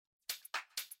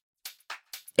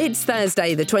It's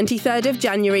Thursday, the 23rd of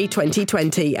January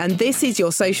 2020, and this is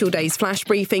your Social Days flash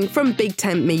briefing from Big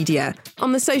Tent Media.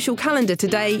 On the social calendar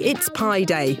today, it's Pi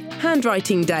Day,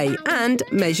 Handwriting Day, and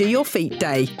Measure Your Feet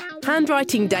Day.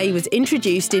 Handwriting Day was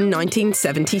introduced in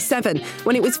 1977,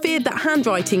 when it was feared that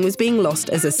handwriting was being lost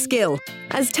as a skill.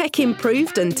 As tech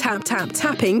improved and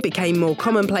tapping became more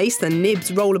commonplace than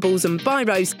nibs, rollables and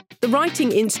biros, the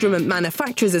Writing Instrument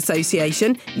Manufacturers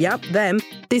Association,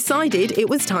 decided it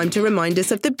was time to remind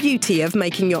us of the beauty of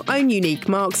making your own unique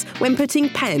marks when putting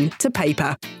pen to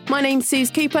paper. My name's Suze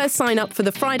Cooper. Sign up for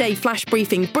the Friday Flash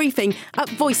Briefing at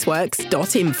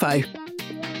voiceworks.info.